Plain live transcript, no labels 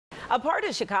A part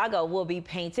of Chicago will be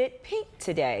painted pink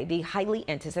today. The highly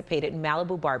anticipated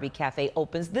Malibu Barbie Cafe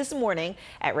opens this morning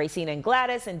at Racine and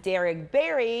Gladys, and Derek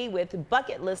Berry with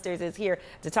Bucket Listers is here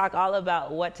to talk all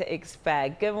about what to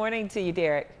expect. Good morning to you,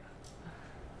 Derek.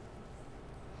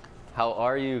 How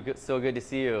are you? So good to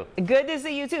see you. Good to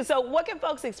see you too. So what can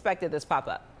folks expect at this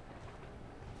pop-up?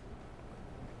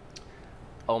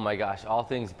 Oh my gosh, all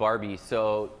things Barbie.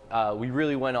 So we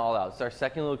really went all out. It's our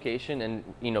second location, and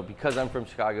because I'm from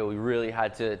Chicago, we really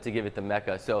had to give it the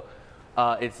mecca. So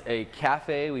it's a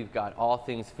cafe. We've got all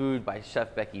things food by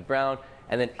Chef Becky Brown,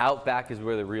 and then out back is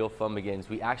where the real fun begins.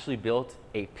 We actually built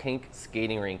a pink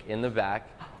skating rink in the back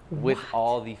with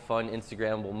all the fun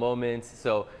Instagrammable moments.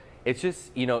 So it's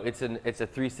just, it's a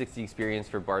 360 experience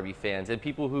for Barbie fans, and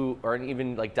people who aren't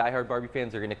even like diehard Barbie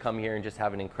fans are going to come here and just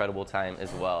have an incredible time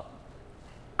as well.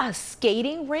 A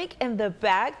skating rink in the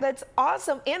back? That's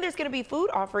awesome. And there's going to be food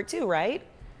offered too, right?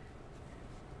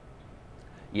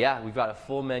 Yeah, we've got a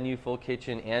full menu, full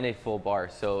kitchen, and a full bar.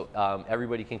 So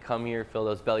everybody can come here, fill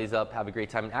those bellies up, have a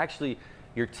great time. And actually,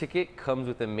 your ticket comes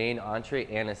with a main entree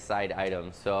and a side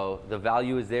item. So the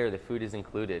value is there. The food is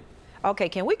included. Okay,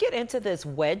 can we get into this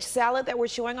wedge salad that we're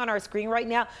showing on our screen right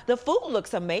now? The food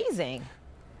looks amazing.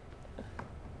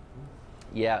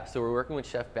 Yeah, so we're working with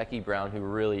Chef Becky Brown, who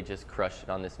really just crushed it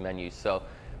on this menu. So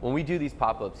when we do these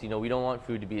pop-ups, we don't want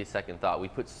food to be a second thought. We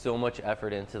put so much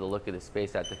effort into the look of the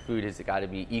space that the food has got to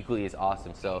be equally as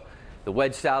awesome. So the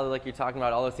wedge salad, like you're talking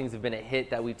about, all those things have been a hit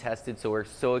that we tested. So we're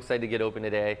so excited to get open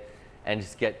today and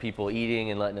just get people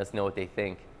eating and letting us know what they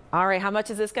think. All right, how much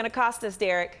is this going to cost us,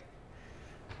 Derek?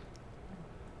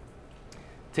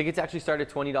 Tickets actually start at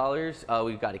 $20.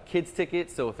 We've got a kids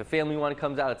ticket, so if a family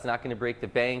comes out, it's not going to break the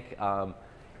bank.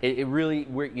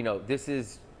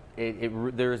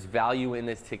 There's value in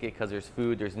this ticket because there's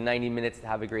food. There's 90 minutes to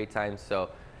have a great time. So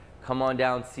come on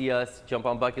down, see us, jump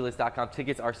on bucketlist.com.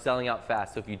 Tickets are selling out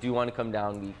fast, so if you do want to come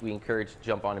down, we encourage to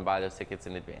jump on and buy those tickets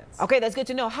in advance. Okay, that's good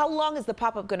to know. How long is the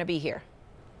pop-up going to be here?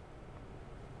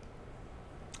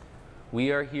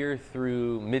 We are here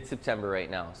through mid-September right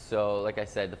now. So like I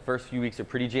said, the first few weeks are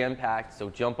pretty jam-packed, so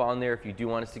jump on there if you do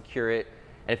want to secure it.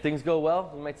 And if things go well,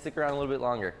 we might stick around a little bit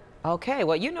longer. Okay,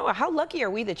 well, how lucky are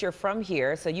we that you're from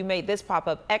here? So you made this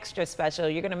pop-up extra special.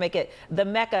 You're going to make it the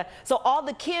mecca. So all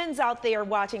the Kens out there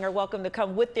watching are welcome to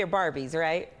come with their Barbies,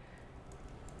 right?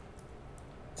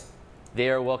 They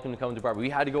are welcome to come to Barbie. We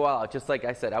had to go all out. Just like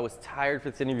I said, I was tired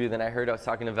for this interview. Then I heard I was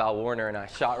talking to Val Warner, and I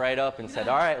shot right up and said,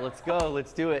 all right, let's go.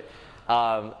 Let's do it.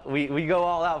 We go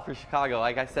all out for Chicago.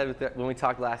 Like I said when we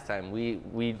talked last time,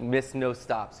 we miss no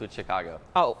stops with Chicago.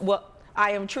 Oh, well,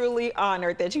 I am truly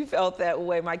honored that you felt that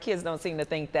way. My kids don't seem to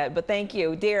think that, but thank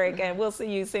you, Derek, and we'll see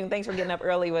you soon. Thanks for getting up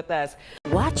early with us.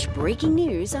 Watch breaking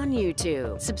news on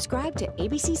YouTube. Subscribe to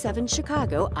ABC7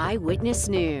 Chicago Eyewitness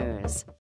News.